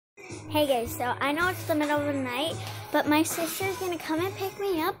Hey guys, so I know it's the middle of the night, but my sister's gonna come and pick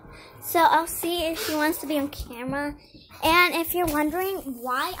me up, so I'll see if she wants to be on camera. And if you're wondering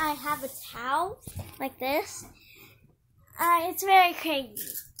why I have a towel like this, it's very crazy,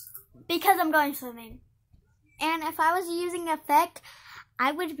 because I'm going swimming. And if I was using effect,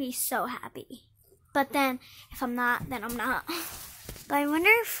 I would be so happy. But then, if I'm not, then I'm not. But I wonder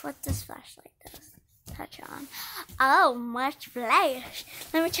what this flashlight does. Touch on. Oh, much flash.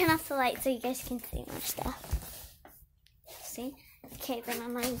 Let me turn off the light so you guys can see more stuff. See? Okay, then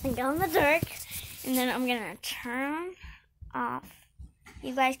I'm not even go in the dark. And then I'm gonna turn off.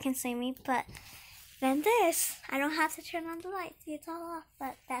 You guys can see me, but then this. I don't have to turn on the light. See, it's all off,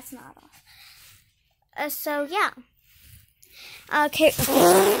 but that's not off. So, yeah. Okay.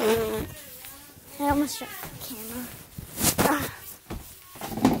 I almost dropped the camera.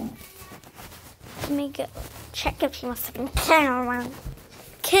 Let me go check if she wants to be camera.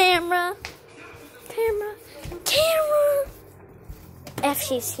 If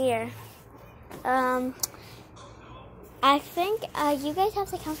she's here. I think you guys have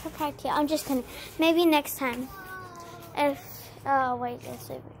to come for part 2. I'm just kidding. Maybe next time. Oh wait, let's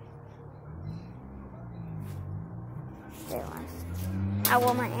see. They left. Oh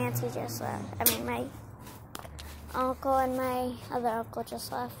well, my auntie just left. I mean, my uncle and my other uncle just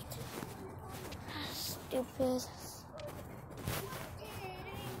left. Stupid.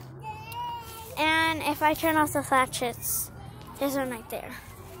 And if I turn off the flashes, there's one right there.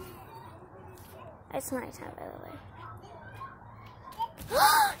 It's nighttime, by the way.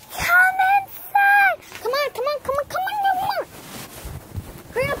 Come inside! Come on!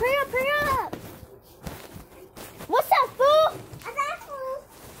 Hurry up! What's up, fool?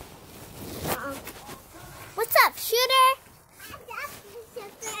 What's up, shooter?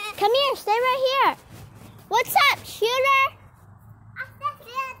 Come here, stay right here. What's up, shooter?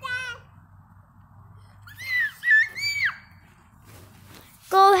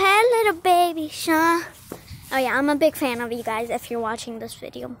 Go ahead, little baby Sean. Oh yeah, I'm a big fan of you guys if you're watching this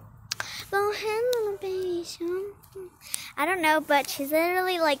video. Go ahead, little baby Sean. I don't know, but she's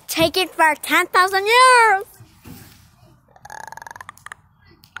literally like taken for 10,000 years.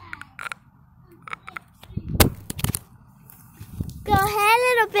 Go ahead,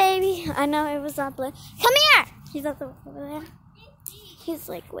 little baby. I know it was not blue. Come here. He's up over there. He's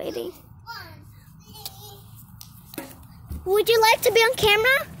like waiting. Would you like to be on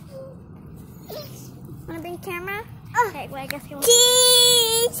camera? Want to be on camera? Okay, well I guess he wants to.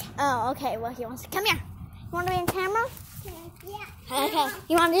 Oh, okay. Well, he wants to. Come here. You want to be on camera? Yeah. Okay.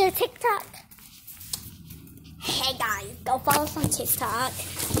 You want to do a TikTok? Hey guys, go follow us on TikTok.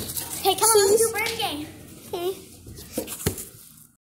 Hey, come on, let's do a brain game. Okay.